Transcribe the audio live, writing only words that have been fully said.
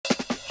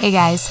Hey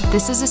guys,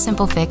 this is A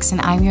Simple Fix and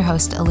I'm your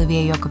host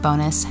Olivia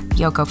Yokobonis,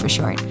 Yoko for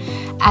short.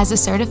 As a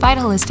certified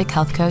holistic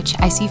health coach,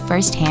 I see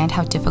firsthand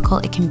how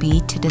difficult it can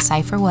be to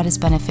decipher what is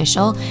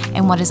beneficial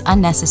and what is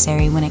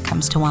unnecessary when it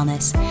comes to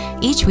wellness.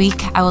 Each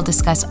week, I will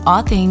discuss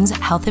all things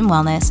health and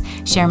wellness,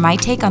 share my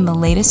take on the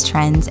latest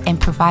trends, and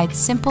provide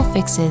simple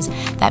fixes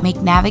that make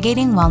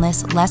navigating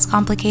wellness less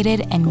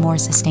complicated and more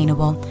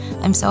sustainable.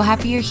 I'm so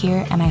happy you're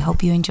here and I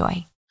hope you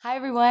enjoy. Hi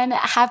everyone,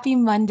 happy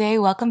Monday.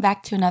 Welcome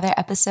back to another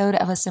episode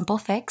of A Simple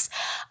Fix.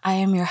 I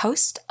am your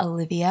host,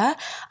 Olivia.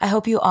 I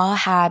hope you all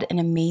had an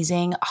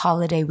amazing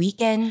holiday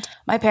weekend.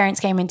 My parents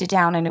came into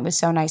town and it was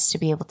so nice to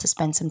be able to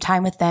spend some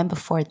time with them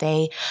before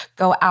they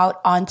go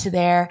out onto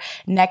their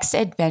next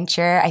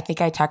adventure. I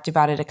think I talked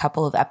about it a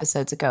couple of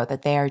episodes ago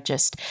that they are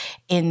just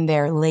in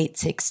their late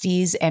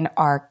 60s and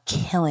are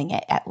killing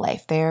it at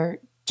life. They're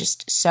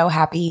just so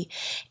happy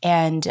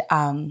and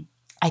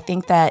I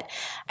think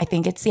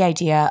it's the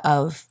idea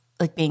of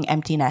like being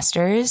empty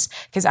nesters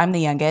because I'm the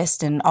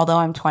youngest. And although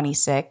I'm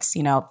 26,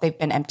 they've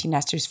been empty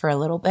nesters for a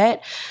little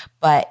bit,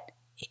 but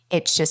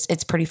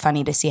it's pretty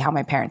funny to see how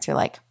my parents are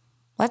like,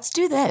 let's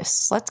do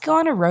this. Let's go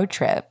on a road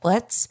trip.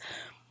 Let's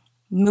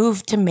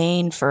move to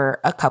Maine for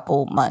a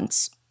couple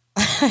months.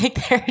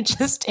 Like they're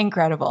just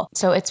incredible.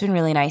 So it's been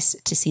really nice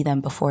to see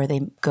them before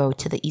they go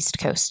to the East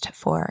Coast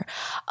for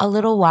a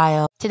little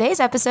while. Today's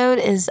episode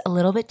is a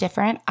little bit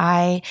different.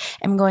 I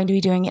am going to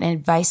be doing an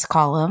advice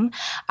column.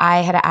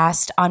 I had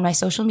asked on my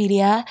social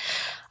media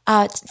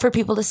for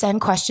people to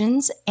send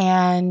questions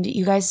and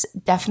you guys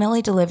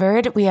definitely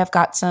delivered. We have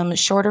got some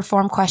shorter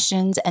form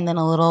questions and then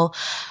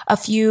a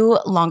few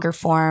longer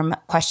form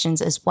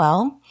questions as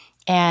well.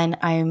 And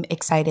I'm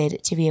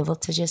excited to be able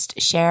to just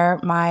share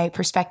my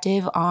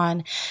perspective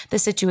on the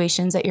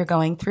situations that you're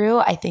going through.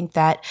 I think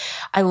that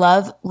I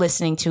love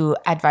listening to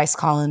advice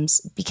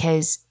columns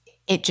because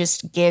it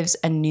just gives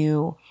a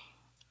new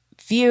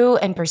view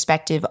and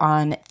perspective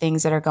on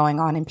things that are going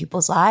on in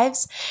people's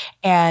lives.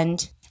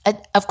 And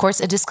of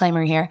course, a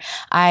disclaimer here.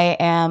 I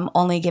am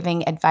only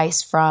giving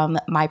advice from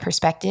my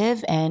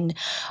perspective and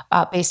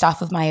based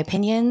off of my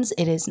opinions.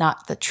 It is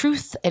not the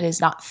truth. It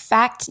is not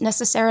fact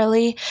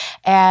necessarily.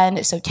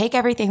 And so take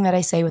everything that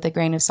I say with a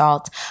grain of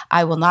salt.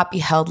 I will not be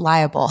held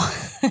liable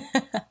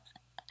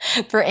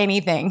for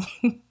anything.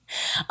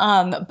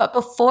 But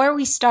before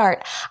we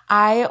start,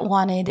 I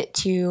wanted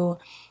to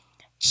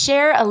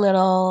share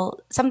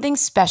something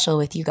special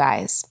with you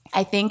guys.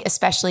 I think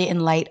especially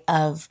in light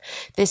of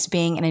this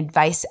being an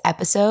advice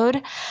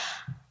episode,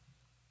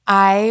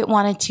 I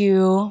wanted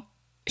to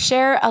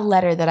share a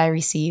letter that I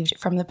received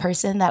from the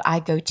person that I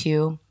go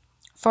to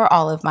for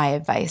all of my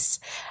advice,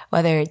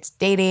 whether it's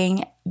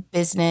dating,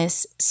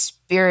 business,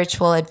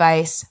 spiritual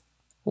advice,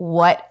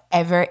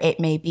 whatever it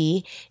may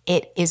be.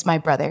 It is my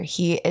brother.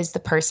 He is the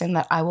person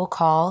that I will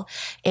call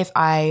if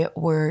I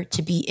were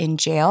to be in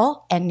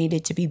jail and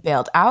needed to be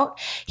bailed out.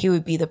 He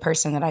would be the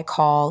person that I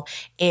call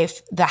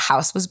if the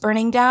house was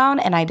burning down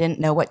and I didn't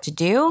know what to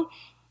do.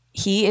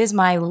 He is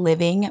my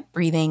living,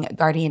 breathing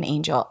guardian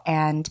angel.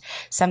 And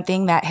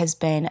something that has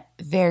been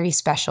very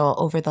special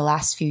over the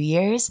last few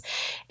years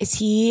is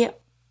he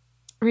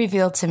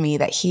revealed to me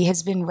that he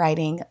has been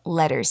writing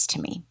letters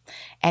to me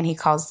and he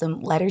calls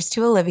them Letters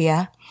to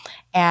Olivia.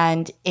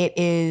 And it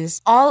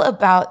is all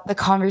about the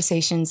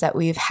conversations that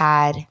we've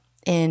had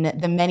in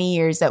the many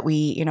years that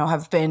we,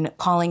 have been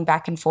calling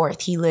back and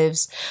forth. He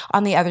lives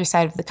on the other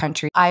side of the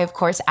country. I, of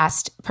course,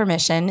 asked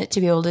permission to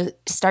be able to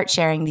start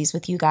sharing these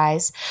with you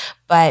guys,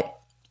 but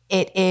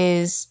it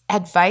is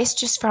advice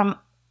just from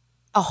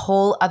a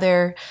whole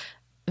other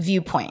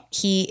viewpoint.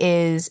 He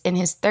is in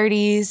his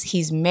 30s.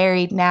 He's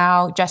married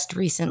now just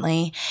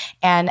recently.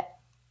 And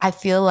I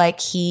feel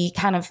like he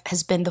kind of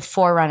has been the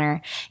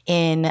forerunner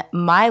in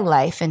my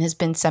life and has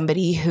been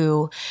somebody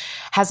who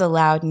has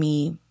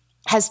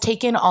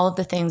taken all of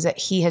the things that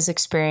he has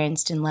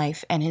experienced in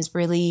life and has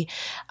really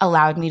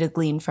allowed me to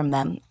glean from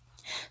them.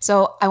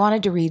 So I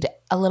wanted to read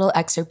a little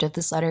excerpt of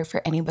this letter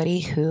for anybody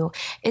who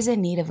is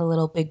in need of a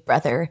little big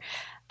brother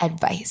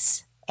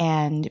advice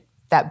and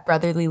that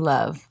brotherly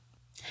love.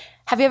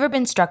 Have you ever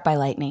been struck by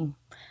lightning?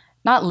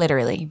 Not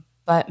literally,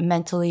 but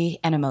mentally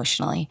and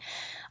emotionally.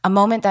 A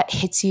moment that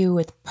hits you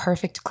with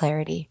perfect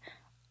clarity.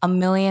 A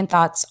million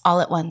thoughts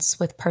all at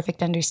once with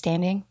perfect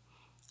understanding.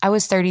 I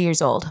was 30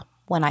 years old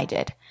when I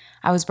did.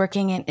 I was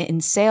working in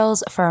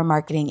sales for a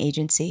marketing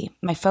agency.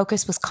 My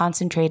focus was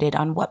concentrated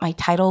on what my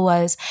title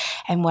was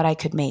and what I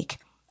could make.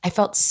 I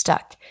felt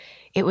stuck.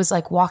 It was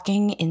like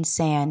walking in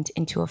sand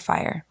into a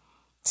fire.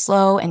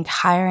 Slow and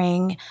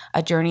tiring,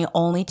 a journey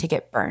only to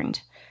get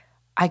burned.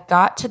 I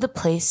got to the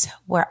place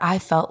where I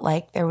felt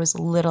like there was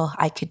little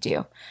I could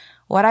do.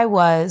 What I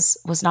was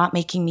not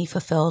making me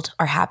fulfilled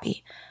or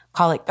happy.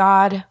 Call it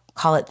God,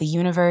 call it the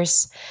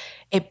universe.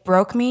 It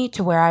broke me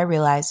to where I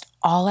realized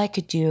all I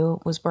could do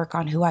was work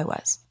on who I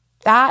was.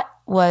 That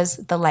was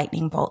the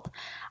lightning bolt.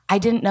 I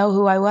didn't know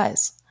who I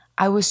was.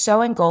 I was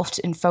so engulfed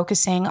in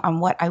focusing on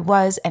what I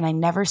was, and I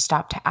never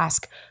stopped to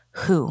ask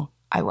who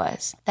I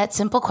was. That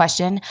simple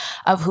question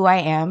of who I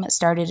am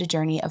started a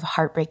journey of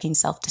heartbreaking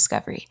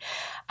self-discovery.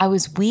 I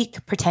was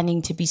weak,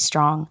 pretending to be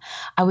strong.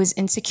 I was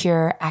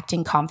insecure,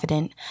 acting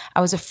confident.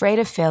 I was afraid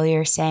of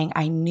failure, saying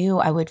I knew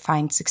I would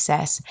find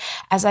success.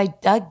 As I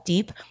dug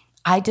deep,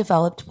 I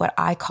developed what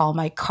I call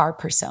my car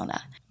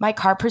persona. My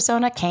car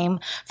persona came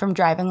from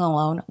driving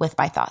alone with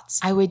my thoughts.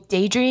 I would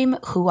daydream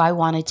who I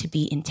wanted to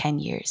be in 10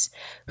 years.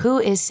 Who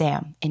is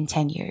Sam in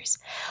 10 years?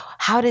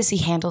 How does he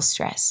handle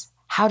stress?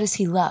 How does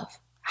he love?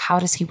 How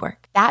does he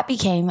work? That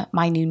became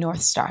my new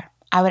North Star.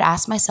 I would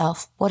ask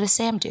myself, what does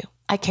Sam do?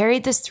 I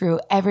carried this through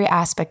every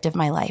aspect of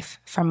my life,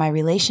 from my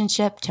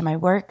relationship to my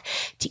work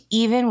to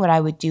even what I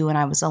would do when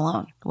I was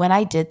alone. When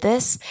I did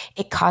this,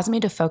 it caused me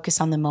to focus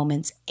on the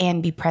moments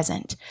and be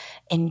present.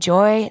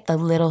 Enjoy the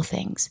little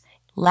things.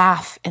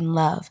 Laugh and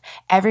love.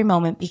 Every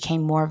moment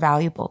became more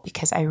valuable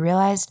because I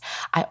realized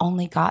I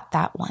only got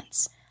that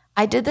once.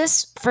 I did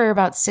this for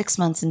about 6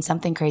 months and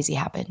something crazy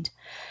happened.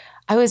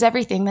 I was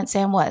everything that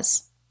Sam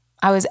was.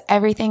 I was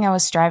everything I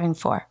was striving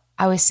for.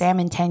 I was Sam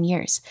in 10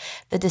 years.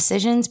 The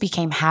decisions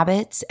became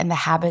habits and the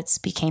habits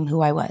became who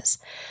I was.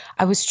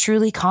 I was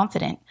truly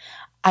confident.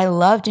 I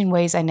loved in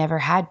ways I never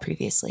had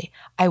previously.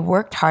 I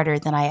worked harder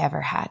than I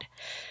ever had.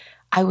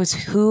 I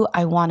was who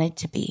I wanted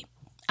to be.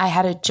 I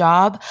had a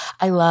job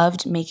I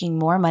loved, making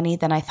more money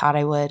than I thought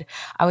I would.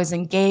 I was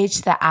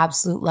engaged, the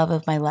absolute love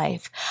of my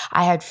life.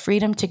 I had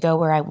freedom to go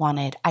where I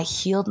wanted. I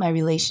healed my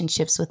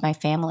relationships with my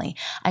family.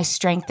 I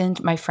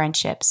strengthened my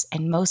friendships.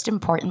 And most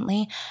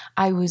importantly,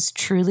 I was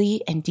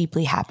truly and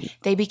deeply happy.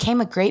 They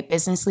became a great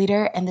business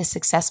leader, and the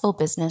successful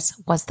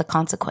business was the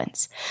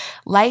consequence.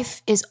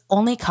 Life is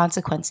only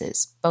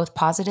consequences, both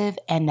positive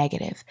and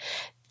negative.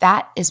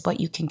 That is what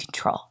you can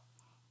control.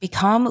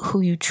 Become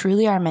who you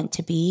truly are meant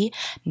to be,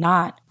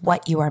 not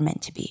what you are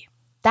meant to be.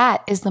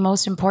 That is the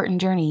most important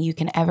journey you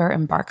can ever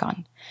embark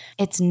on.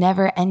 It's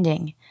never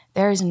ending.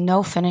 There is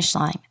no finish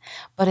line,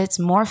 but it's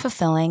more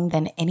fulfilling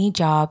than any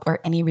job or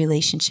any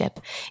relationship.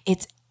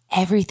 It's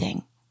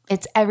everything.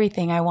 It's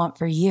everything I want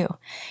for you.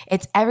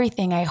 It's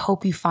everything I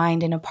hope you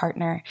find in a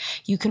partner.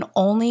 You can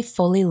only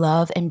fully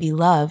love and be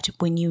loved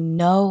when you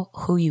know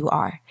who you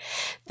are.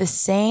 The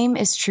same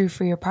is true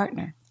for your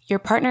partner. Your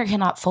partner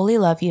cannot fully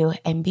love you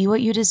and be what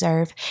you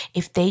deserve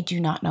if they do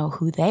not know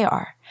who they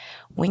are.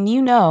 When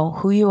you know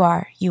who you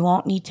are, you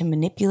won't need to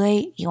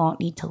manipulate, you won't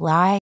need to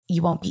lie,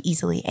 you won't be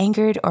easily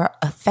angered or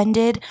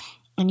offended,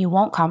 and you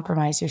won't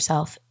compromise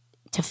yourself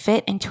to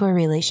fit into a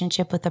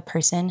relationship with a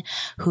person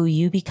who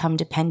you become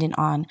dependent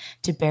on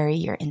to bury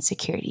your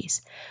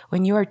insecurities.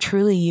 When you are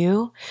truly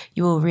you,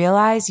 you will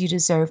realize you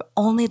deserve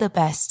only the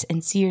best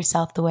and see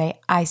yourself the way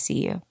I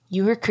see you.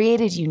 You were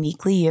created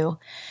uniquely you.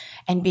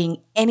 And being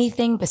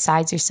anything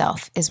besides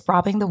yourself is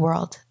robbing the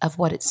world of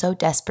what it so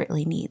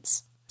desperately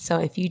needs. So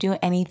if you do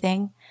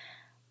anything,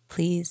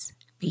 please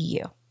be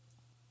you.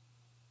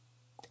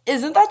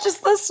 Isn't that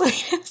just the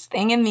sweetest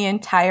thing in the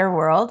entire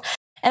world?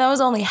 And that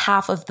was only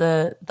half of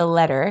the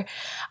letter.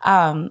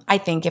 I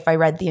think if I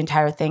read the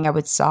entire thing, I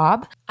would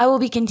sob. I will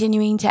be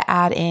continuing to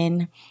add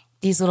in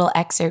these little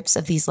excerpts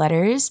of these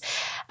letters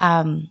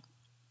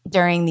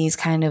during these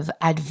kind of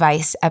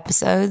advice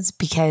episodes,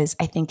 because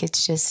I think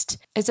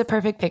it's a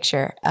perfect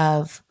picture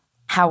of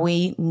how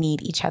we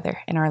need each other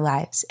in our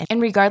lives.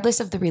 And regardless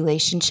of the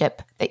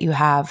relationship that you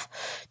have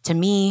to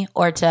me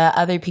or to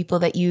other people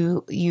that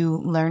you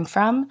learn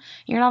from,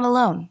 you're not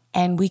alone,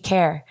 and we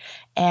care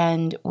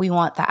and we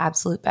want the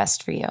absolute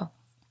best for you.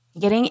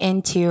 Getting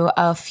into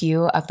a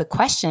few of the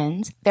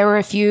questions, there were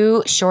a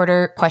few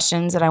shorter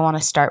questions that I want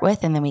to start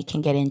with, and then we can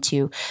get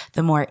into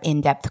the more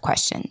in-depth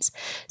questions.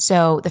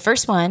 So the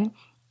first one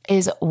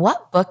is,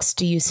 what books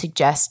do you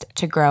suggest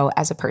to grow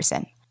as a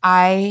person?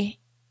 I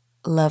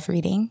love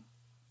reading.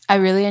 I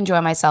really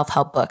enjoy my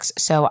self-help books,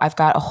 so I've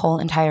got a whole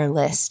entire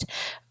list.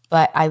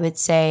 But I would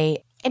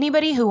say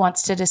anybody who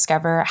wants to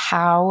discover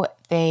how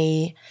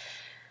they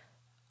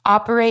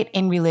operate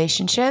in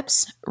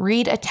relationships,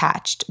 read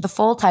Attached. The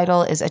full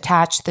title is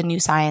Attached, the New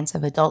Science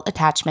of Adult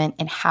Attachment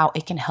and How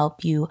It Can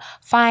Help You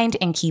Find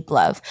and Keep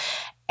Love.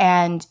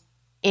 And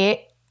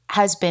it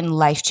has been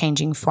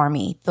life-changing for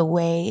me, the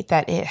way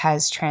that it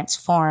has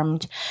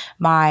transformed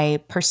my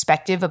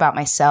perspective about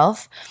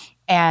myself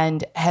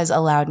and has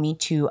allowed me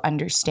to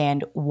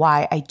understand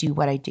why I do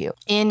what I do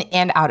in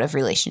and out of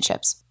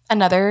relationships.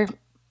 Another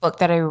book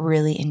that I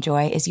really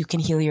enjoy is You Can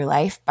Heal Your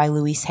Life by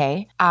Louise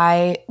Hay.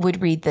 I would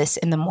read this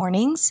in the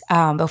mornings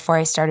before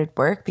I started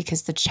work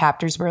because the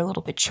chapters were a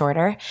little bit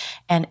shorter.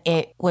 And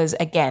it was,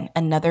 again,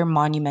 another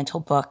monumental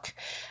book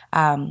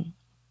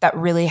that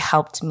really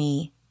helped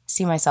me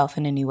see myself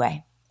in a new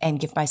way and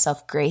give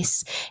myself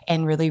grace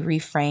and really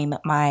reframe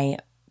my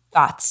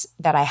thoughts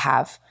that I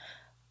have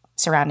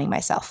surrounding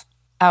myself.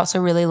 I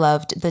also really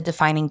loved The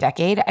Defining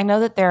Decade. I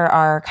know that there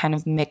are kind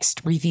of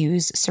mixed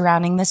reviews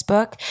surrounding this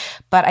book,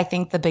 but I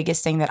think the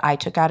biggest thing that I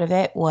took out of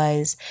it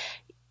was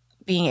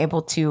being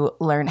able to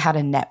learn how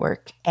to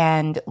network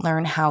and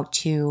learn how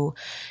to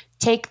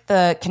take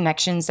the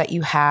connections that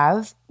you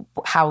have,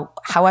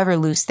 however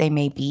loose they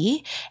may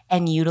be,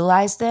 and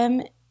utilize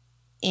them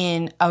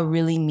in a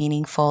really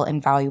meaningful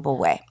and valuable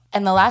way.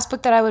 And the last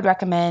book that I would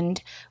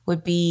recommend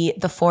would be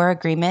The 4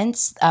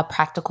 Agreements, A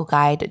Practical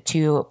Guide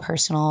to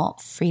Personal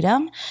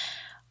Freedom.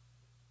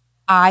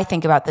 I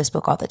think about this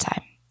book all the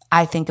time.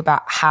 I think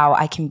about how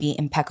I can be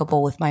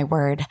impeccable with my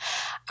word.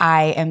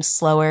 I am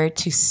slower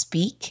to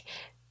speak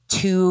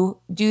to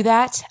do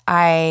that.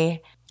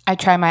 I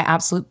try my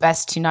absolute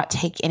best to not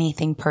take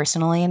anything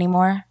personally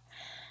anymore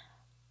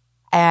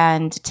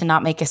and to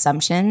not make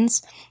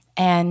assumptions.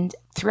 And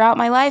throughout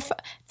my life,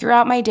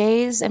 throughout my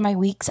days and my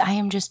weeks, I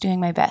am just doing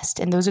my best.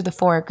 And those are the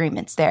 4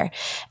 agreements there.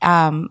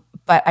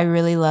 But I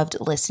really loved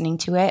listening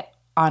to it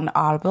on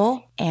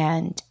Audible.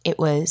 And it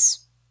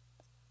was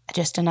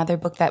just another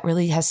book that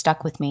really has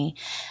stuck with me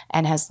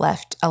and has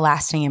left a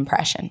lasting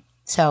impression.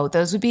 So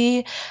those would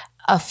be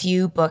a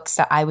few books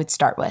that I would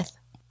start with.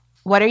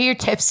 What are your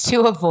tips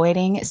to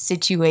avoiding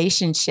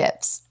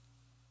situationships?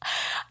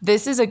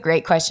 This is a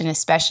great question,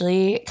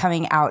 especially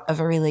coming out of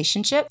a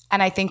relationship.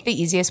 And I think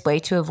the easiest way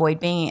to avoid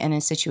being in a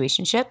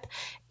situationship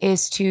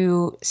is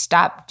to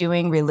stop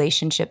doing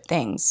relationship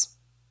things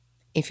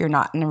if you're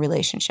not in a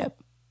relationship.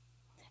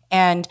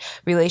 And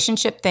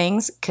relationship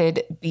things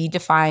could be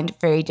defined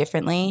very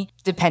differently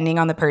depending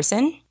on the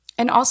person.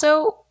 And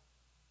also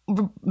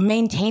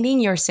maintaining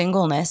your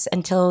singleness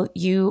until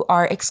you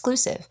are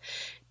exclusive.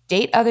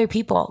 Date other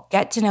people,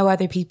 get to know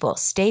other people,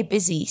 stay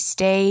busy,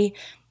 stay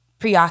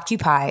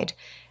preoccupied.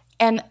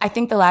 And I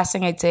think the last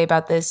thing I'd say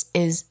about this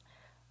is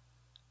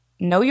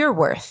know your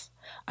worth.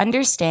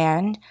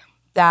 Understand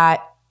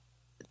that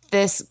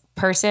this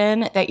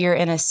person that you're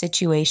in a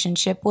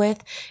situationship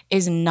with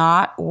is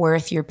not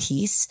worth your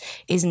peace,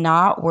 is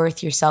not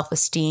worth your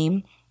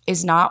self-esteem,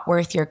 is not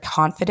worth your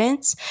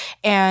confidence,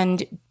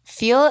 and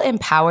feel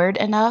empowered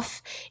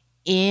enough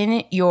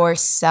in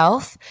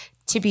yourself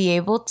to be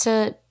able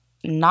to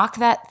knock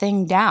that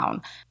thing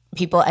down.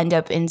 People end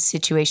up in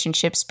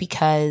situationships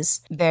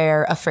because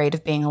they're afraid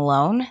of being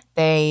alone.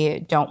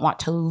 They don't want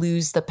to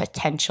lose the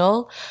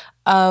potential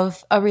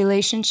of a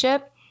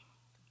relationship.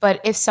 But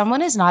if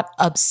someone is not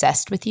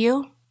obsessed with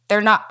you,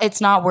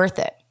 it's not worth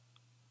it.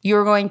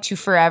 You're going to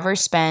forever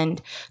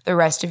spend the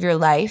rest of your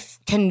life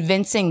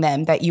convincing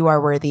them that you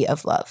are worthy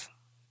of love.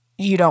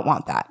 You don't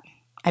want that.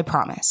 I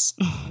promise.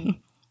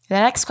 The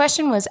next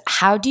question was,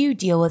 how do you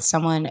deal with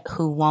someone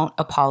who won't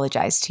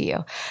apologize to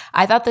you?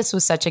 I thought this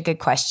was such a good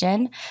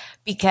question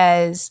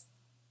because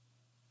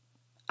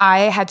I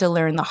had to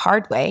learn the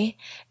hard way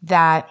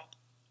that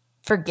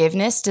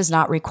forgiveness does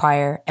not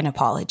require an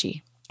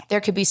apology.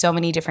 There could be so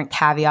many different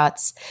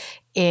caveats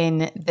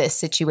in this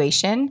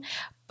situation,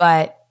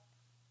 but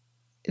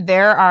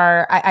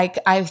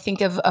I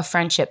think of a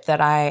friendship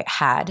that I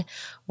had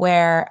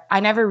where I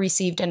never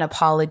received an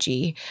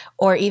apology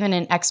or even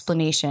an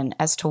explanation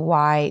as to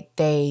why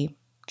they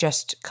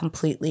just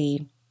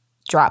completely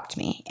dropped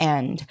me.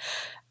 And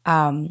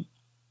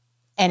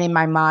in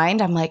my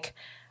mind, I'm like,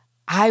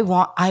 I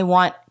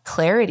want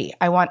clarity.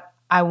 I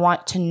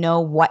want to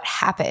know what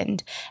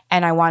happened,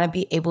 and I want to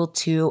be able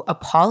to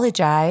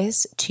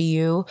apologize to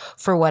you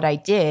for what I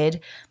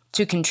did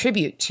to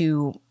contribute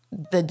to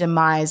the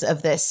demise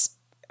of this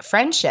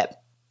friendship.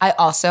 I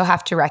also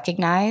have to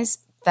recognize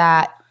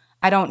that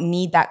I don't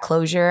need that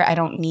closure. I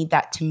don't need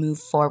that to move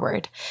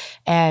forward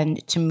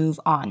and to move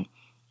on.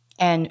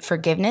 And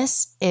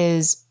forgiveness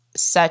is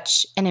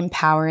such an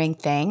empowering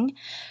thing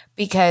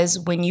because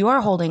when you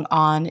are holding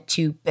on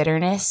to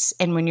bitterness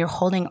and when you're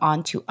holding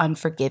on to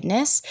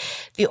unforgiveness,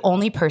 the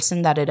only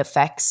person that it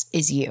affects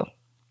is you.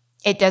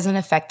 It doesn't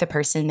affect the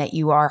person that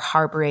you are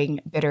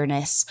harboring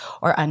bitterness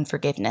or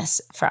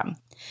unforgiveness from.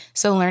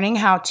 So learning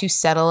how to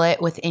settle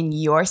it within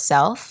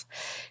yourself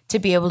to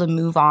be able to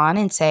move on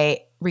and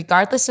say,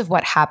 regardless of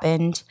what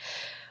happened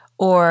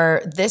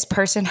or this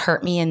person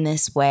hurt me in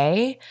this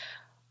way,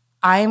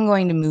 I am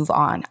going to move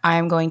on. I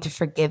am going to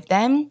forgive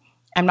them.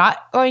 I'm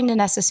not going to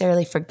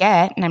necessarily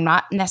forget, and I'm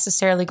not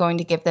necessarily going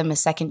to give them a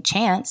second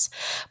chance,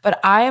 but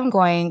I am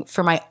going,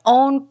 for my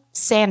own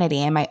sanity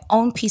and my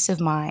own peace of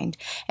mind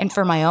and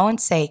for my own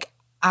sake,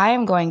 I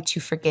am going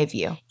to forgive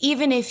you,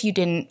 even if you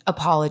didn't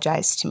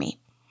apologize to me.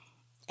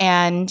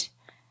 And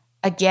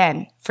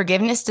again,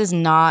 forgiveness does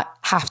not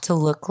have to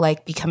look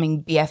like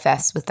becoming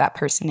BFFs with that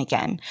person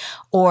again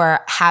or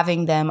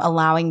allowing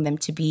them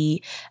to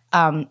be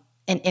an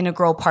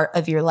integral part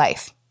of your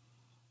life.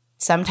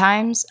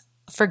 Sometimes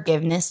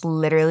forgiveness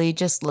literally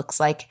just looks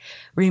like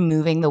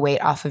removing the weight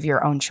off of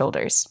your own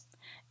shoulders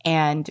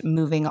and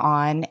moving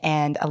on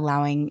and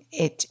allowing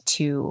it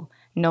to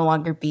no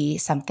longer be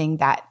something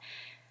that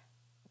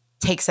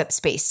takes up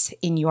space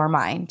in your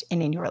mind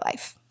and in your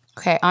life.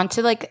 Okay, on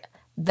to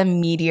the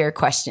meatier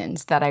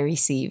questions that I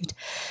received.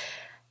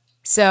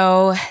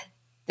 So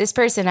this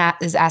person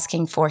is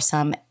asking for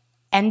some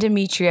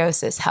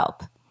endometriosis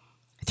help.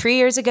 3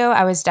 years ago,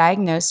 I was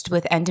diagnosed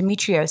with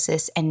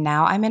endometriosis, and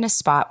now I'm in a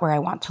spot where I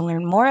want to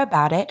learn more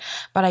about it,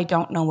 but I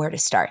don't know where to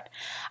start.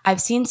 I've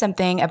seen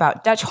something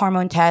about Dutch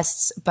hormone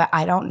tests, but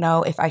I don't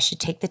know if I should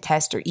take the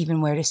test or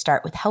even where to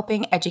start with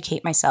helping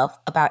educate myself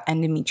about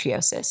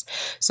endometriosis.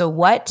 So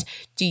what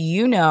do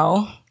you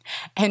know,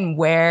 and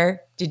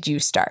where did you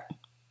start?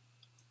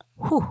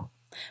 Whew.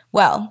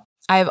 Well,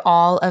 I have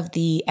all of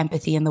the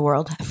empathy in the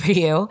world for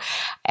you.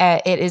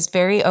 It is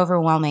very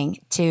overwhelming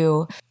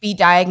to be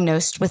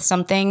diagnosed with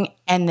something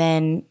and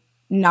then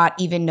not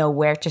even know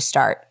where to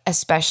start,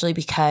 especially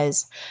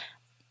because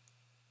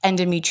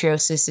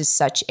endometriosis is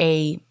such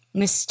a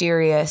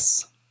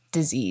mysterious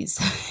disease.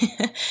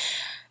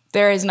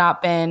 There has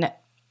not been,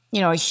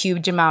 a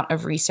huge amount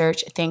of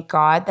research. Thank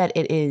God that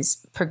it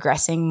is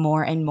progressing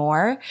more and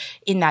more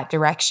in that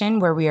direction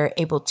where we are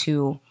able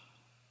to,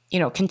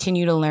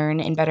 continue to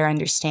learn and better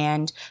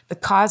understand the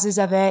causes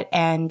of it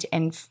and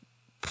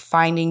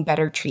finding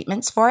better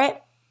treatments for it.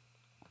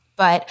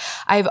 But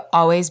I've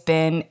always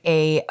been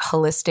a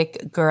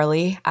holistic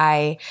girly.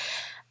 I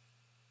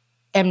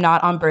am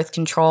not on birth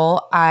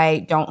control.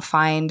 I don't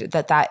find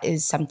that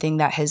is something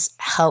that has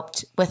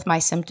helped with my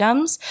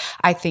symptoms.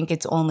 I think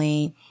it's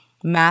only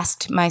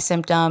masked my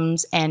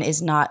symptoms and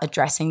is not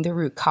addressing the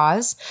root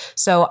cause.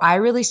 So I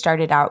really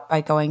started out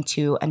by going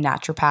to a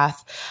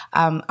naturopath.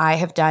 I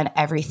have done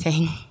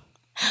everything.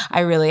 I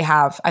really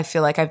have. I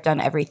feel like I've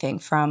done everything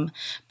from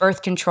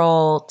birth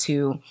control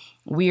to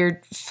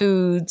weird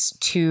foods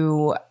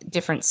to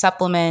different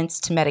supplements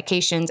to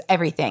medications,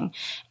 everything.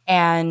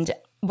 And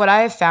what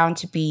I have found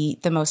to be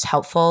the most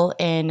helpful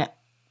in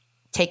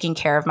taking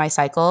care of my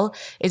cycle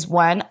is,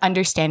 one,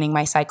 understanding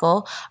my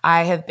cycle.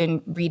 I have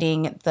been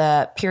reading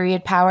the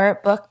Period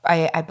Power book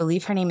by, I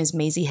believe her name is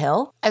Maisie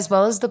Hill, as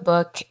well as the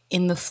book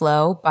In the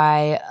Flow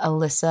by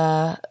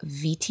Alyssa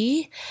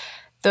Vitti.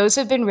 Those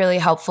have been really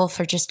helpful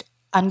for just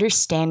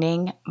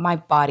understanding my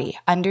body,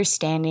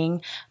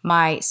 understanding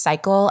my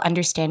cycle,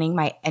 understanding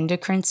my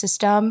endocrine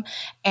system,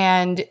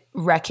 and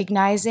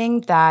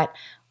recognizing that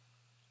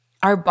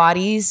our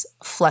bodies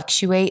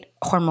fluctuate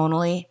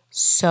hormonally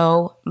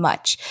so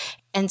much.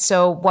 And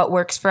so what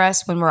works for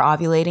us when we're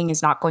ovulating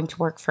is not going to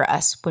work for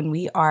us when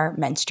we are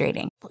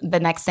menstruating. The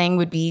next thing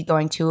would be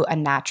going to a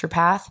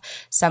naturopath,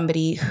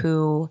 somebody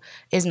who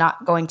is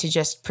not going to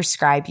just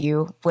prescribe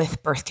you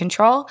with birth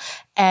control.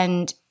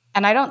 And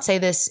I don't say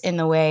this in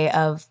the way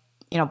of,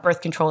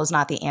 birth control is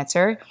not the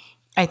answer.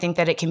 I think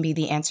that it can be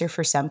the answer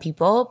for some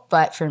people,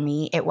 but for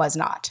me, it was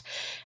not.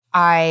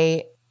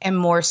 I am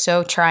more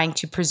so trying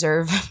to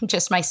preserve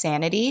just my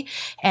sanity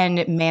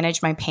and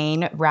manage my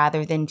pain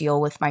rather than deal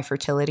with my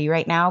fertility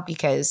right now,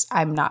 because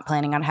I'm not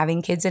planning on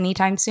having kids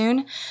anytime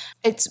soon.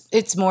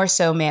 It's more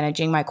so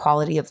managing my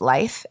quality of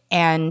life.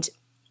 And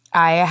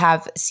I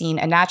have seen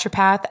a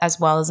naturopath as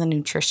well as a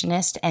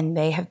nutritionist, and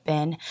they have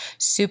been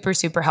super,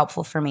 super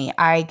helpful for me.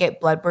 I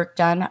get blood work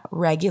done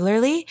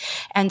regularly.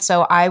 And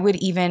so I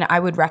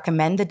would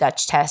recommend the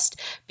Dutch test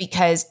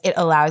because it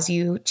allows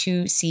you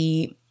to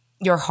see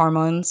your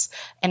hormones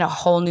in a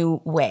whole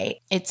new way.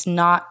 It's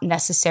not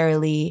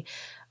necessarily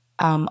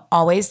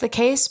always the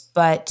case,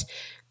 but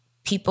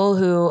people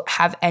who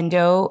have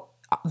endo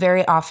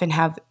very often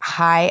have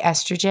high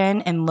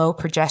estrogen and low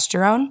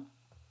progesterone.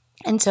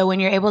 And so when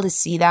you're able to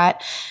see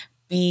that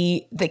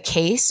be the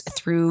case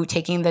through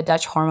taking the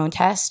Dutch hormone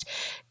test,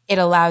 it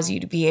allows you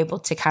to be able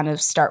to kind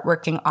of start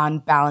working on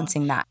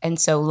balancing that. And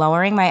so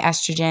lowering my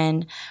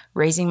estrogen,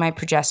 raising my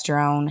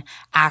progesterone,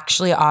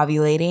 actually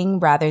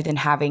ovulating rather than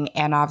having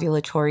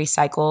anovulatory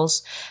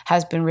cycles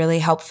has been really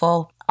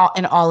helpful.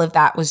 And all of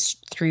that was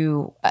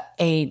through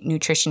a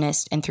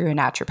nutritionist and through a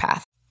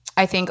naturopath.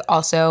 I think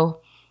also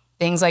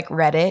things like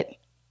Reddit.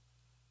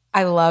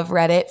 I love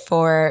Reddit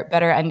for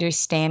better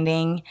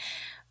understanding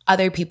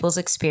other people's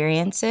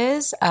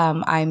experiences.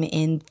 I'm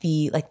in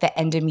the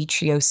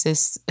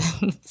endometriosis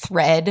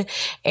thread,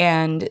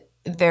 and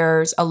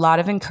there's a lot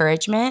of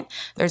encouragement.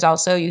 There's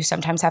also, you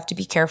sometimes have to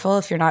be careful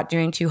if you're not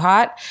doing too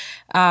hot,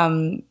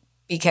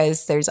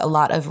 because there's a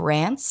lot of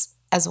rants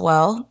as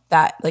well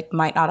that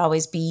might not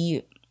always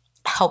be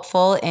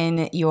helpful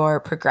in your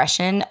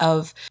progression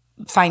of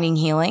finding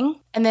healing.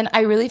 And then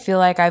I really feel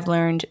like I've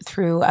learned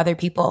through other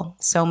people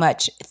so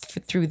much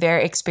through their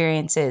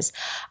experiences.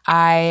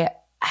 I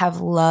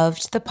have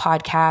loved the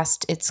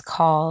podcast. It's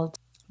called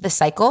The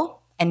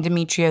Cycle,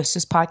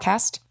 Endometriosis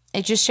Podcast.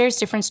 It just shares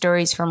different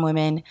stories from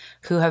women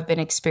who have been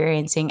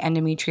experiencing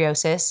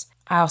endometriosis.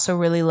 I also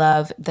really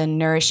love the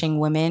Nourishing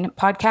Women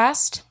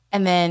podcast.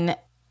 And then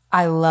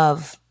I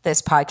love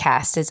this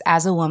podcast. It's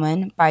As a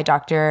Woman by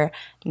Dr.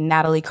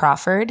 Natalie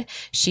Crawford.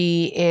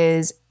 She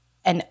is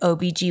an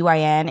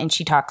OBGYN, and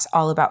she talks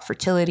all about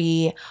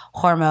fertility,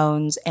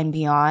 hormones, and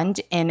beyond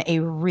in a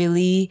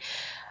really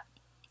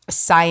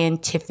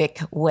scientific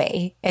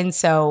way. And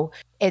so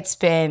it's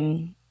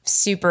been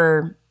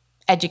super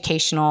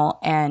educational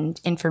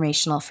and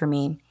informational for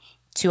me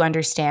to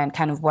understand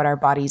kind of what our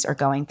bodies are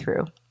going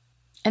through.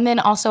 And then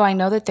also I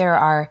know that there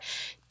are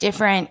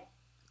different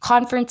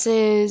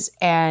conferences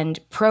and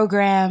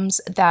programs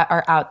that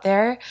are out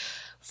there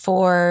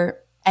for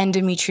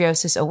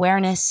endometriosis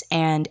awareness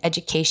and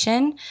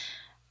education.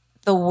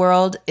 The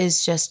world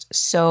is just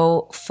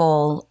so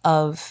full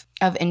of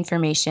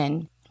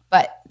information,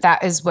 but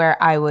that is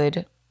where I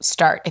would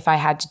start if I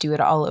had to do it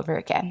all over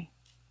again.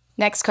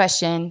 Next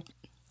question.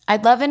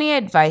 I'd love any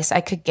advice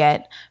I could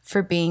get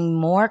for being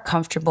more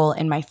comfortable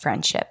in my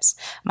friendships.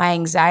 My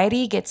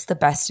anxiety gets the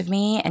best of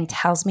me and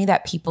tells me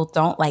that people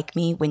don't like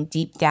me when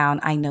deep down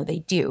I know they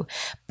do,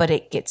 but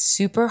it gets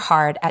super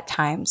hard at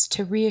times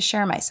to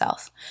reassure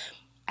myself.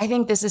 I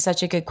think this is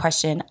such a good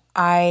question.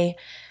 I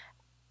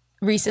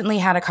recently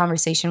had a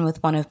conversation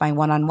with one of my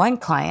one-on-one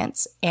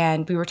clients,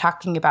 and we were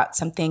talking about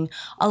something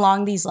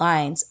along these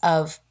lines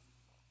of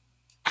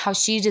how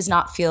she does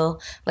not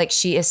feel like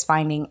she is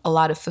finding a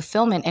lot of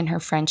fulfillment in her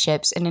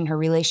friendships and in her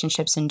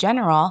relationships in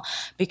general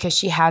because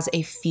she has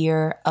a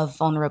fear of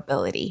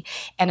vulnerability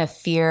and a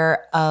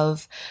fear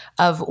of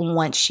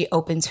once she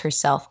opens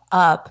herself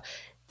up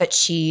that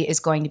she is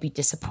going to be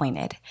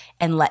disappointed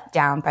and let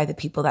down by the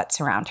people that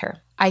surround her.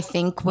 I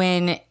think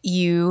when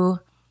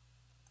you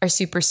are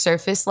super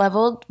surface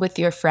leveled with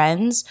your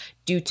friends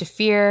due to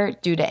fear,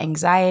 due to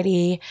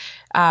anxiety,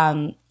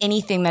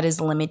 anything that is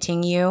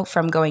limiting you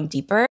from going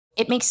deeper,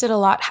 it makes it a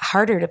lot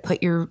harder to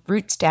put your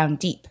roots down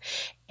deep.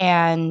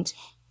 And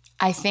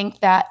I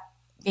think that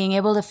being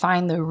able to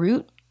find the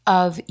root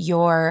of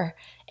your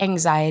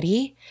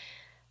anxiety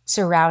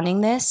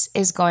surrounding this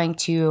is going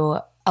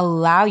to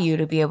allow you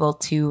to be able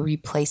to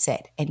replace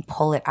it and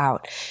pull it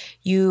out.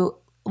 You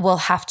will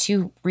have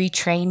to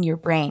retrain your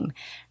brain,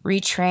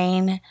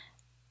 retrain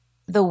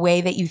the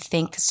way that you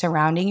think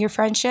surrounding your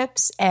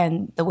friendships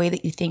and the way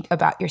that you think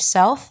about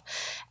yourself.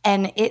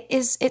 And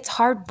it's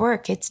hard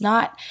work. It's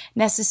not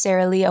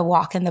necessarily a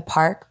walk in the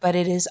park, but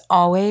it is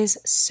always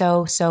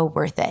so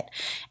worth it.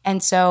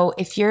 And so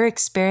if you're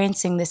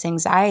experiencing this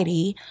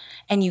anxiety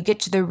and you get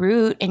to the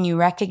root and you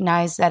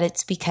recognize that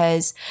it's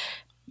because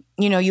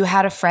you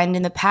had a friend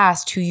in the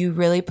past who you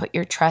really put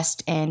your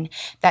trust in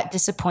that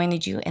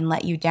disappointed you and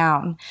let you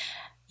down,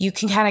 you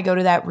can kind of go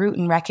to that root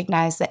and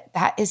recognize that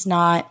that's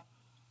not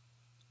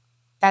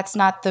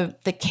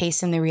the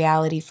case in the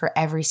reality for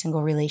every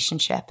single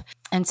relationship.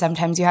 And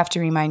sometimes you have to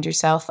remind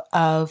yourself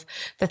of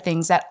the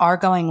things that are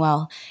going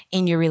well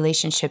in your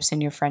relationships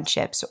and your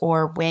friendships,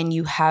 or when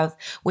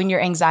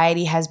your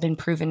anxiety has been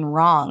proven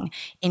wrong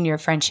in your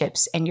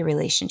friendships and your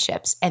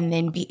relationships, and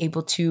then be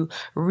able to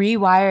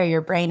rewire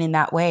your brain in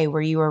that way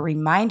where you are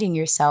reminding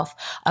yourself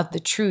of the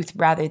truth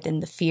rather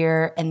than the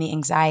fear and the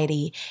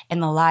anxiety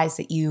and the lies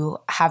that you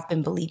have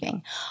been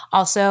believing.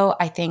 Also,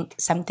 I think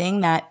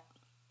something that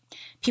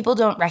people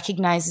don't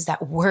recognize is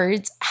that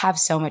words have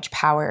so much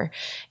power.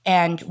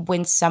 And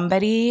when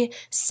somebody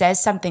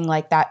says something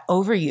like that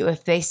over you,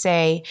 if they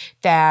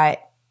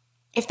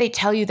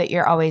tell you that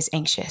you're always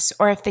anxious,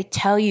 or if they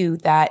tell you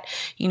that,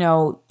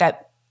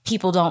 that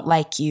people don't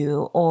like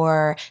you,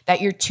 or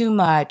that you're too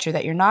much, or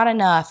that you're not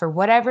enough, or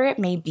whatever it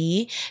may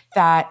be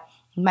that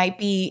might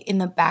be in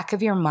the back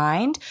of your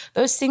mind,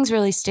 those things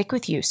really stick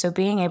with you. So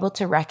being able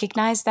to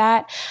recognize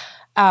that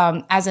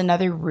as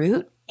another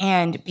root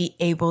and be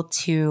able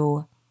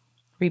to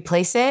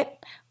replace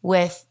it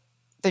with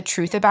the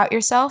truth about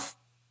yourself,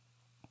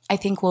 I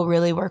think will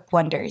really work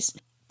wonders.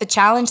 The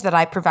challenge that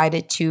I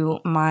provided to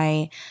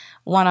my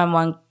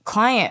one-on-one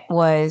client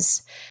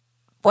was,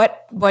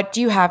 what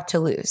do you have to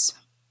lose?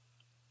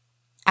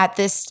 At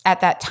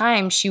that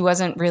time, she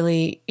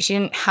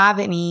didn't have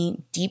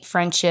any deep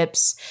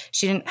friendships.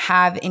 She didn't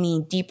have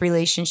any deep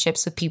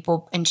relationships with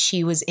people, and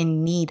she was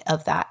in need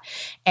of that.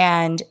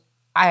 And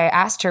I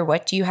asked her,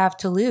 what do you have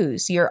to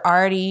lose? You're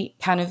already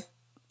kind of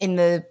in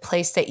the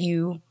place that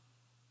you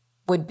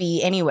would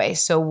be anyway.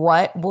 So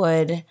what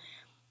would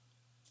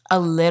a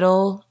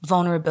little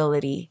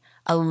vulnerability,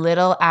 a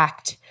little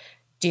act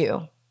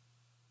do?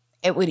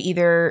 It would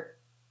either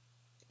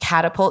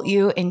catapult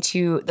you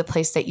into the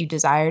place that you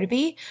desire to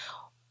be,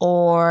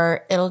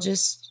 or it'll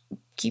just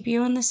keep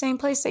you in the same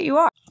place that you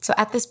are. So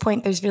at this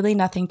point, there's really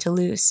nothing to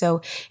lose. So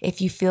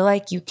if you feel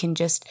like you can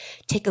just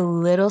take a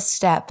little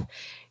step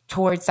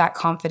towards that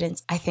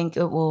confidence, I think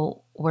it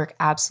will work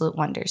absolute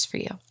wonders for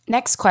you.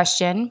 Next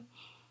question.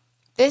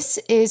 This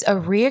is a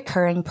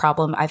reoccurring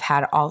problem I've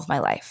had all of my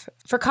life.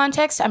 For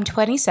context, I'm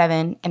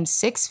 27, I'm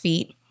 6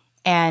 feet,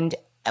 and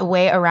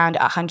weigh around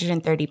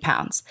 130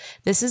 pounds.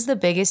 This is the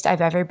biggest I've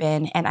ever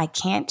been, and I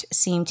can't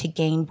seem to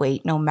gain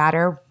weight no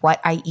matter what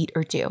I eat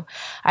or do.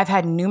 I've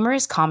had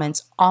numerous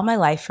comments all my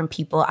life from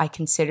people I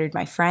considered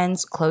my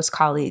friends, close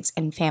colleagues,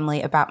 and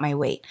family about my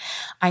weight.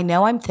 I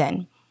know I'm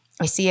thin.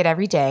 I see it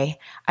every day.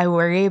 I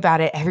worry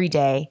about it every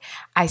day.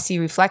 I see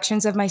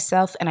reflections of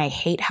myself and I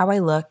hate how I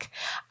look.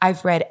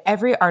 I've read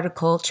every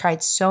article,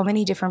 tried so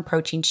many different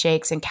protein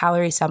shakes and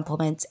calorie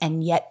supplements,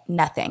 and yet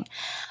nothing.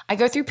 I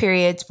go through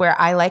periods where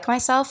I like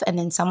myself and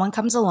then someone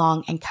comes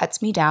along and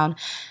cuts me down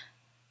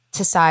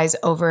to size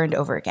over and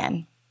over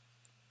again.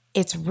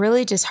 It's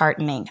really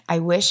disheartening. I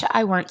wish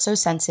I weren't so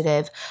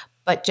sensitive,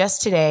 but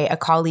just today, a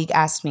colleague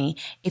asked me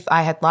if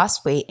I had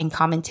lost weight and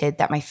commented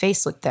that my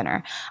face looked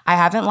thinner. I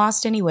haven't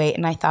lost any weight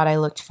and I thought I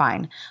looked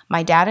fine.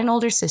 My dad and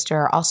older sister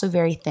are also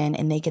very thin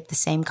and they get the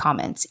same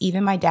comments,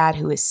 even my dad,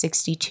 who is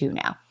 62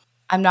 now.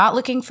 I'm not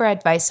looking for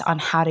advice on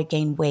how to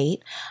gain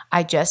weight.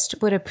 I just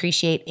would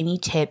appreciate any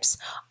tips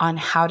on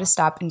how to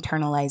stop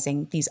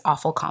internalizing these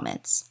awful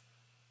comments.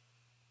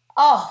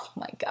 Oh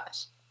my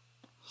gosh.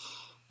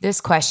 This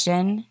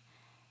question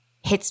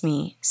hits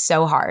me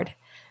so hard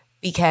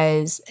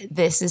because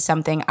this is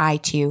something I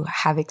too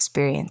have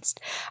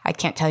experienced. I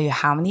can't tell you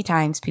how many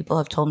times people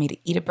have told me to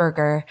eat a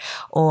burger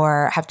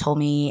or have told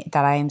me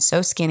that I am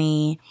so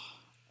skinny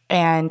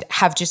and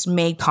have just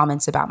made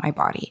comments about my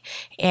body.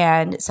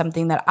 And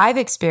something that I've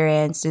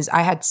experienced is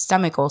I had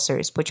stomach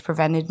ulcers, which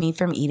prevented me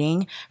from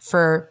eating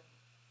for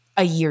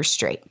a year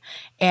straight.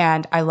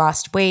 And I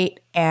lost weight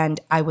and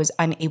I was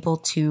unable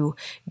to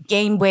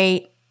gain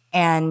weight,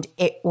 and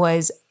it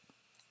was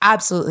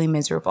absolutely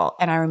miserable.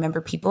 And I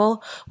remember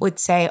people would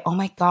say, "Oh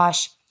my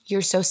gosh,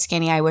 you're so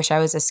skinny. I wish I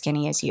was as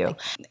skinny as you."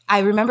 I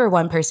remember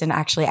one person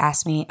actually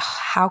asked me,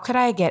 "How could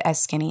I get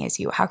as skinny as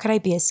you? How could I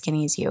be as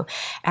skinny as you?"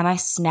 And I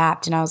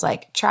snapped and I was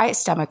like, "Try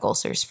stomach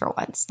ulcers for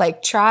once.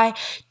 Like try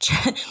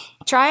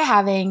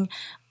having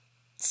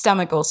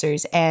stomach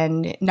ulcers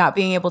and not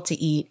being able to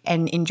eat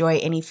and enjoy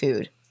any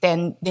food.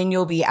 Then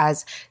you'll be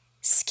as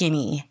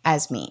skinny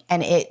as me."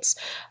 And it's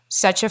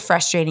such a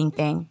frustrating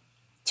thing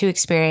to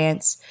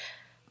experience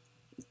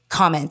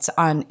comments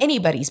on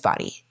anybody's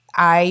body.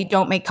 I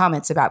don't make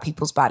comments about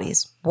people's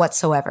bodies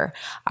whatsoever.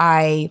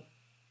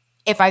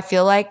 If I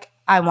feel like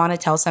I want to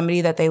tell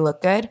somebody that they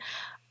look good,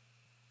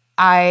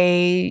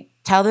 I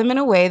tell them in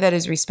a way that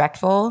is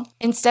respectful.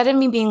 Instead of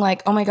me being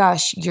like, "Oh my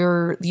gosh,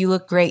 you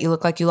look great. You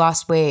look like you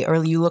lost weight,"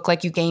 or "You look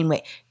like you gained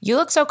weight. You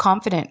look so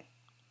confident."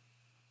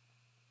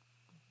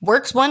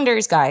 Works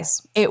wonders,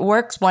 guys. It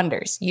works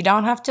wonders. You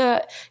don't have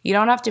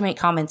to make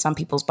comments on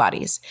people's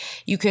bodies.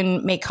 You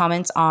can make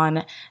comments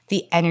on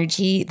the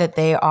energy that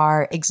they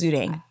are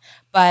exuding.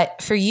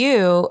 But for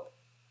you,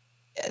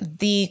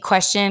 the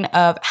question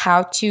of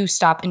how to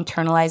stop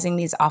internalizing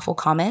these awful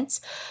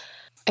comments,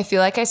 I feel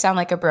like I sound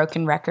like a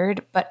broken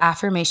record, but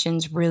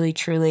affirmations really,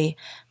 truly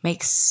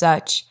make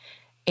such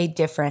a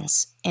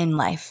difference in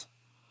life.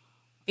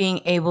 Being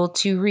able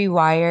to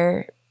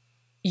rewire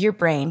your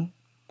brain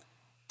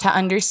to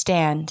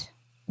understand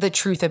the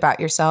truth about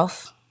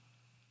yourself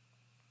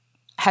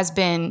has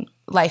been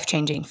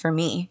life-changing for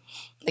me.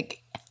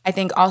 Like, I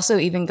think also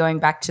even going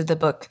back to the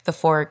book, The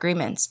 4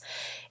 Agreements,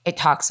 it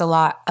talks a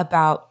lot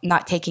about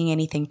not taking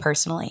anything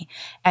personally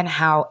and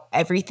how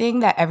everything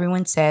that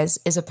everyone says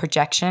is a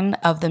projection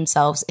of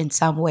themselves in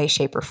some way,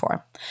 shape, or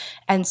form.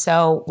 And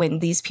so when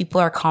these people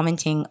are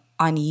commenting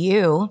on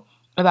you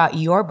about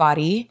your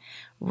body,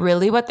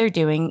 really what they're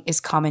doing is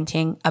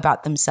commenting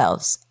about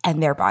themselves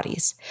and their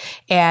bodies.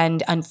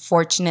 And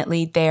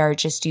unfortunately, they are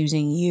just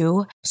using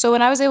you. So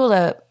when I was able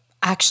to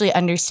actually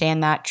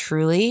understand that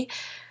truly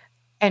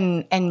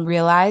and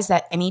realize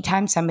that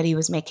anytime somebody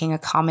was making a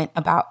comment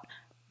about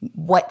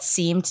what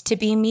seemed to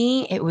be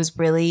me, it was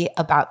really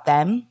about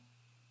them,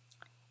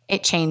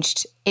 it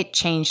changed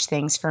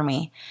things for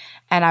me.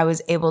 And I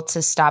was able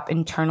to stop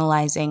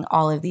internalizing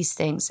all of these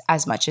things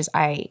as much as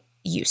I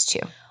used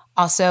to.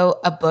 Also,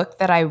 a book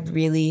that I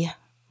really,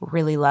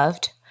 really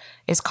loved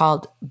is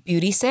called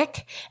Beauty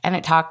Sick, and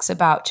it talks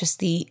about just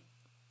the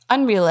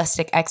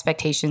unrealistic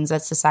expectations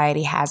that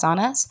society has on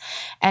us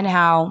and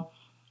how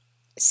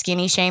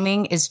skinny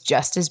shaming is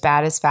just as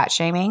bad as fat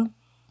shaming.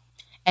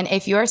 And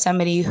if you're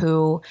somebody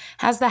who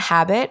has the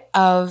habit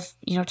of,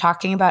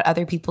 talking about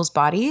other people's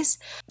bodies,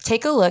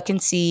 take a look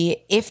and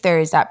see if there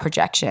is that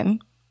projection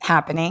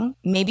happening.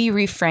 Maybe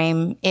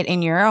reframe it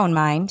in your own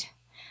mind.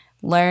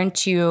 Learn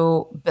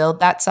to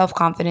build that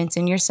self-confidence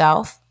in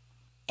yourself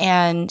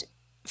and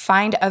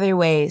find other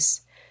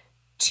ways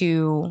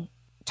to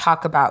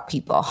talk about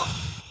people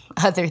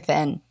other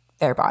than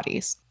their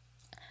bodies.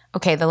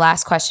 Okay, the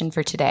last question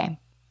for today.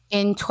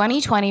 In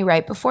 2020,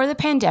 right before the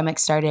pandemic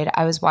started,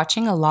 I was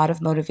watching a lot of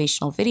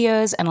motivational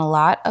videos, and a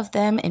lot of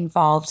them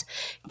involved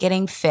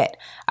getting fit.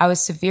 I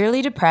was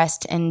severely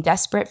depressed and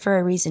desperate for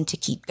a reason to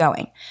keep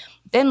going.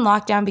 Then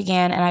lockdown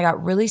began and I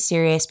got really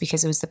serious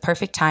because it was the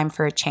perfect time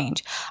for a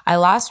change. I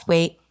lost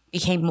weight,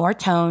 became more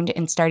toned,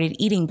 and started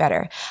eating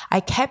better.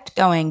 I kept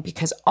going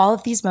because all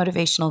of these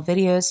motivational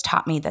videos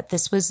taught me that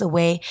this was the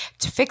way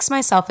to fix my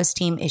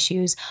self-esteem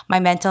issues, my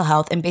mental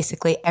health, and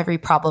basically every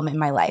problem in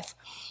my life.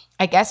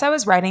 I guess I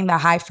was riding the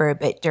high for a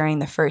bit during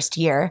the first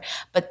year,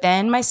 but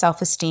then my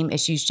self-esteem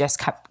issues just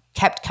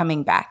kept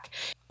coming back.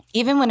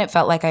 Even when it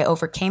felt like I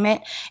overcame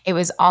it, it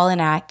was all an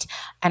act,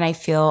 and I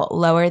feel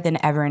lower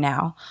than ever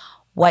now.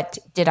 What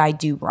did I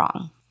do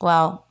wrong?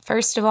 Well,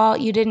 first of all,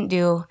 you didn't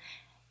do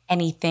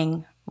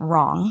anything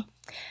wrong.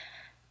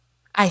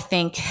 I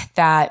think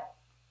that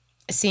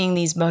seeing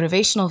these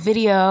motivational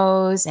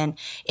videos and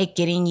it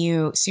getting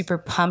you super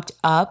pumped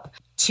up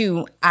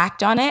to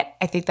act on it,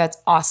 I think that's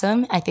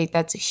awesome. I think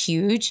that's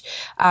huge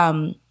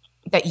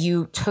that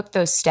you took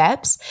those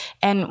steps.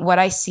 And what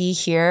I see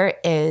here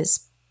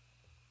is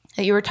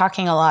that you were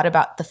talking a lot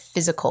about the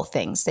physical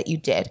things that you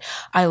did.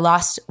 I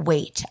lost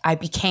weight. I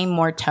became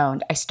more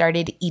toned. I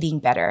started eating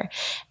better.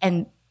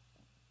 And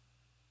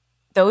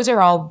those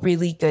are all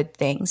really good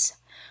things.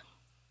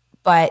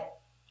 But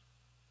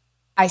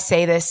I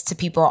say this to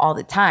people all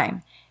the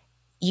time.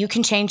 You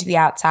can change the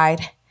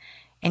outside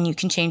and you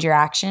can change your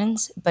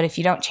actions, but if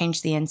you don't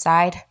change the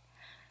inside,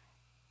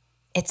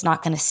 it's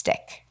not going to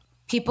stick.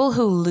 People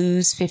who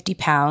lose 50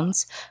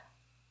 pounds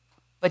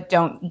but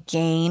don't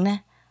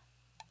gain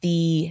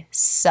the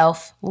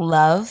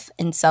self-love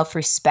and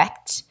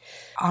self-respect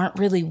aren't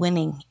really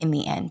winning in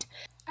the end.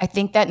 I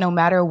think that no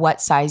matter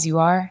what size you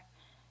are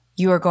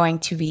going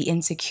to be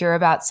insecure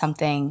about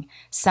something.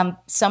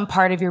 Some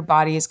part of your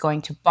body is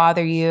going to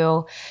bother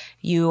you.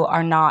 You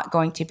are not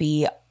going to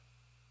be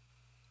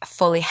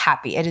fully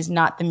happy. It is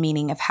not the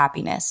meaning of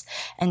happiness.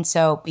 And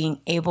so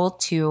being able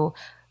to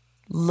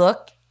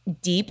look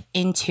deep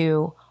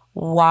into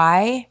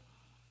why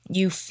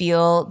you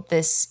feel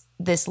this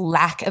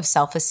lack of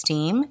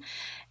self-esteem,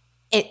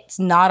 it's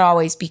not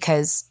always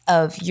because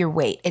of your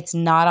weight. It's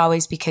not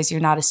always because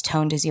you're not as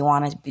toned as you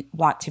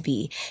want to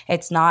be.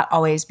 It's not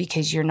always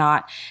because you're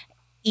not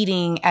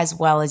eating as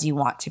well as you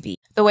want to be.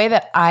 The way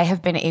that I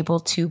have been able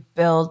to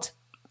build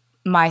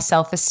my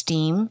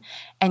self-esteem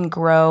and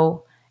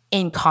grow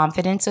in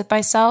confidence with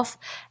myself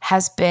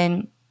has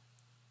been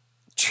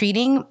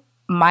treating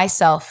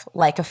myself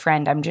like a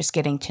friend I'm just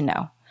getting to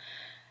know.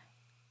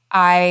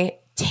 I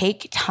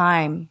take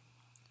time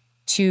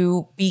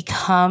to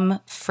become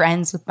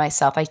friends with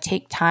myself. I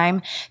take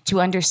time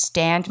to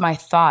understand my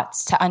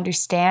thoughts, to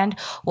understand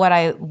what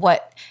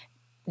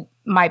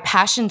my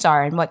passions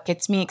are and what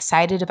gets me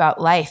excited about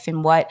life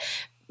and what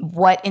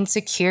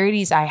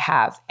insecurities I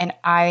have. And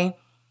I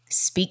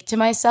speak to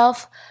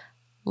myself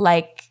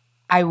like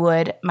I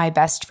would my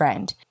best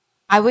friend.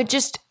 I would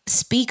just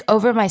speak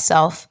over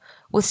myself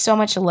with so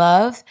much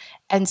love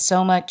and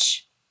so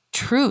much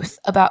truth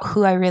about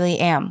who I really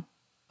am.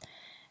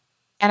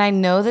 And I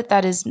know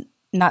that is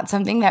not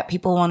something that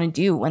people want to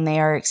do when they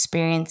are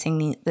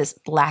experiencing this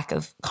lack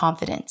of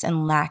confidence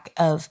and lack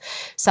of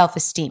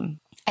self-esteem.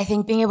 I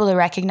think being able to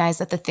recognize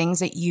that the things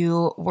that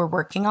you were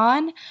working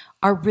on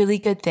are really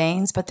good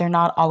things, but they're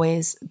not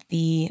always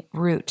the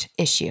root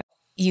issue.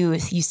 You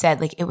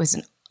said like it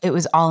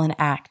was all an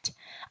act.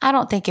 I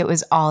don't think it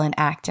was all an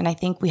act. And I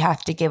think we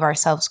have to give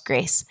ourselves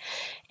grace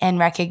and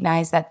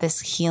recognize that this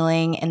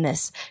healing and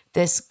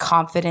this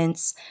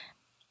confidence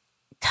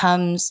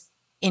comes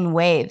in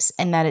waves,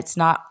 and that it's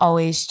not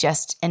always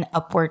just an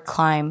upward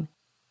climb,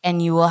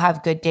 and you will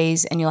have good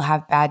days and you'll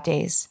have bad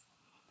days,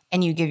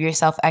 and you give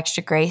yourself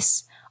extra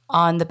grace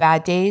on the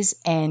bad days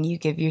and you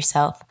give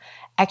yourself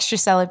extra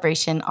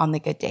celebration on the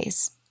good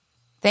days.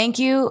 Thank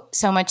you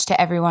so much to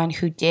everyone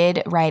who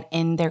did write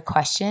in their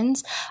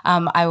questions.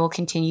 I will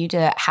continue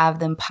to have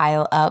them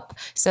pile up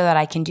so that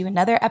I can do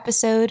another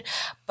episode,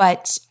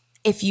 but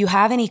if you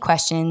have any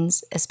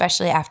questions,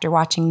 especially after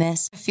watching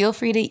this, feel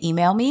free to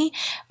email me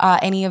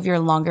any of your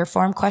longer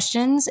form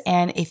questions.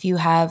 And if you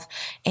have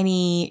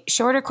any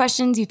shorter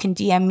questions, you can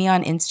DM me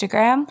on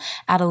Instagram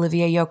at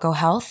Olivia Yoko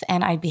Health,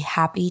 and I'd be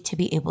happy to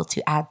be able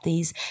to add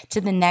these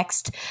to the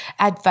next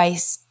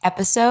advice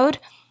episode.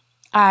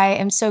 I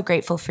am so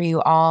grateful for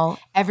you all.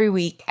 Every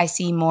week, I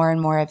see more and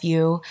more of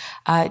you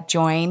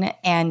join,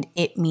 and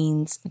it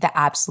means the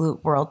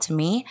absolute world to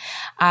me.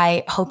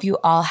 I hope you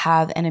all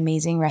have an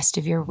amazing rest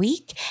of your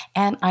week,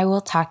 and I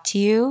will talk to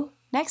you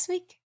next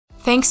week.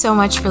 Thanks so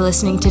much for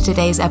listening to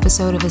today's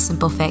episode of A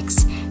Simple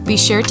Fix. Be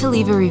sure to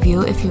leave a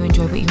review if you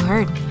enjoyed what you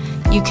heard.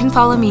 You can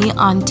follow me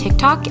on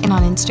TikTok and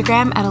on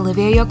Instagram at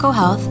Olivia Yoko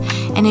Health.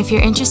 And if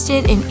you're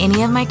interested in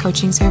any of my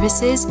coaching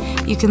services,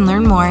 you can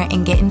learn more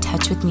and get in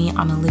touch with me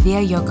on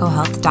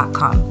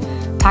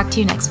oliviayokohealth.com. Talk to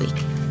you next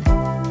week.